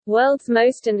World's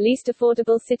most and least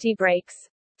affordable city breaks.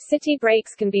 City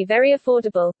breaks can be very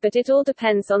affordable, but it all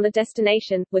depends on the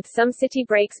destination, with some city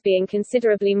breaks being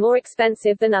considerably more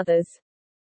expensive than others.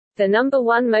 The number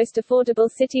one most affordable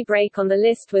city break on the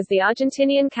list was the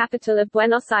Argentinian capital of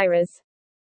Buenos Aires.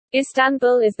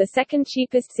 Istanbul is the second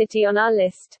cheapest city on our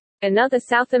list. Another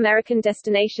South American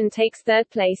destination takes third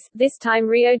place, this time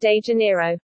Rio de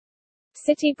Janeiro.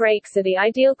 City breaks are the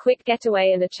ideal quick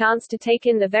getaway and a chance to take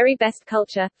in the very best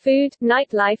culture, food,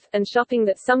 nightlife, and shopping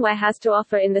that somewhere has to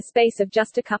offer in the space of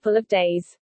just a couple of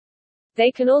days. They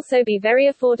can also be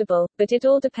very affordable, but it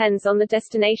all depends on the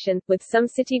destination, with some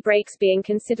city breaks being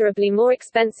considerably more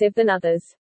expensive than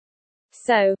others.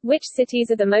 So, which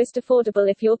cities are the most affordable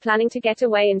if you're planning to get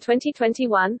away in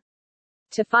 2021?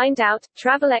 To find out,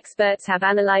 travel experts have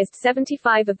analyzed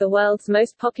 75 of the world's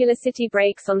most popular city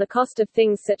breaks on the cost of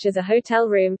things such as a hotel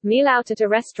room, meal out at a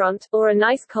restaurant, or a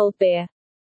nice cold beer.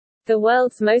 The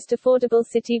world's most affordable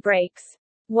city breaks.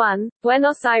 1.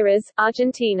 Buenos Aires,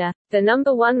 Argentina. The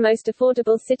number one most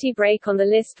affordable city break on the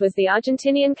list was the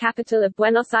Argentinian capital of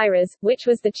Buenos Aires, which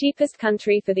was the cheapest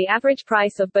country for the average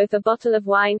price of both a bottle of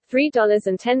wine,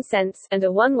 $3.10, and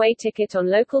a one-way ticket on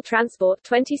local transport,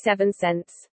 27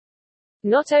 cents.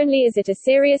 Not only is it a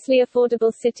seriously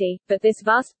affordable city, but this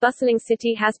vast, bustling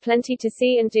city has plenty to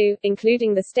see and do,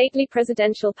 including the stately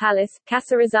presidential palace,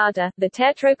 Casa Rosada, the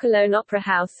Teatro Colón Opera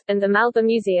House, and the Malba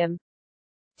Museum.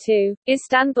 2.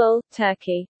 Istanbul,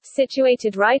 Turkey.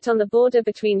 Situated right on the border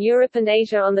between Europe and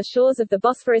Asia on the shores of the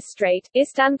Bosphorus Strait,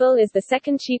 Istanbul is the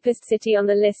second cheapest city on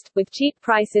the list, with cheap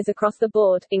prices across the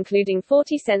board, including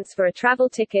 40 cents for a travel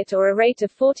ticket or a rate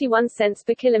of 41 cents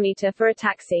per kilometer for a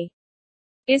taxi.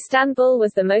 Istanbul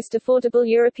was the most affordable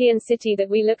European city that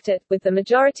we looked at, with the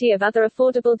majority of other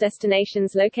affordable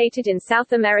destinations located in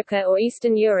South America or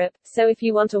Eastern Europe, so if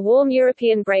you want a warm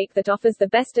European break that offers the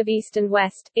best of East and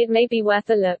West, it may be worth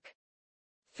a look.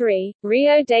 3.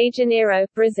 Rio de Janeiro,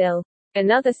 Brazil.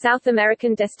 Another South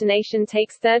American destination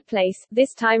takes third place,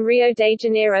 this time Rio de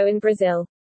Janeiro in Brazil.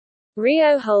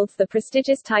 Rio holds the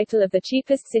prestigious title of the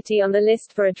cheapest city on the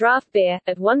list for a draft beer,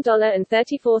 at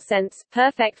 $1.34,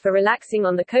 perfect for relaxing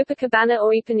on the Copacabana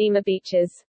or Ipanema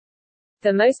beaches.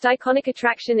 The most iconic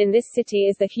attraction in this city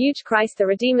is the huge Christ the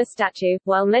Redeemer statue,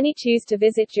 while many choose to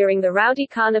visit during the rowdy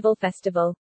Carnival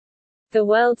festival. The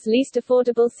world's least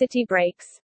affordable city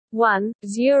breaks. 1.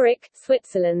 Zurich,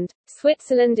 Switzerland.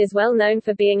 Switzerland is well known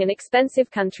for being an expensive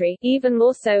country, even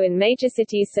more so in major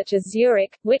cities such as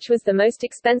Zurich, which was the most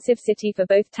expensive city for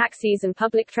both taxis and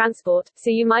public transport, so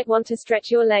you might want to stretch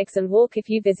your legs and walk if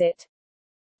you visit.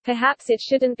 Perhaps it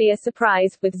shouldn't be a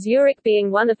surprise, with Zurich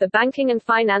being one of the banking and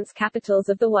finance capitals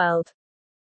of the world.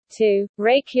 2.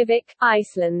 Reykjavik,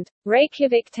 Iceland.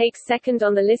 Reykjavik takes second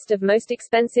on the list of most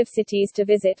expensive cities to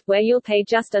visit, where you'll pay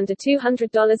just under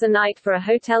 $200 a night for a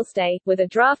hotel stay, with a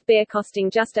draft beer costing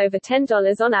just over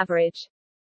 $10 on average.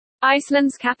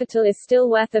 Iceland's capital is still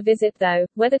worth a visit though,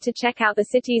 whether to check out the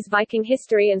city's Viking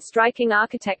history and striking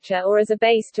architecture or as a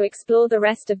base to explore the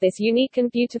rest of this unique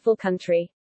and beautiful country.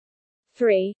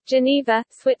 3. Geneva,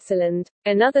 Switzerland.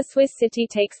 Another Swiss city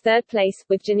takes third place,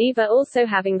 with Geneva also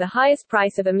having the highest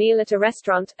price of a meal at a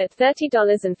restaurant, at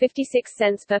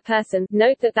 $30.56 per person.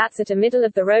 Note that that's at a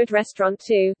middle-of-the-road restaurant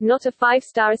too, not a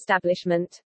five-star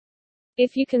establishment.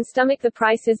 If you can stomach the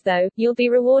prices though, you'll be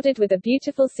rewarded with a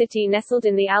beautiful city nestled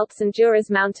in the Alps and Jura's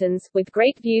mountains, with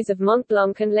great views of Mont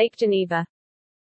Blanc and Lake Geneva.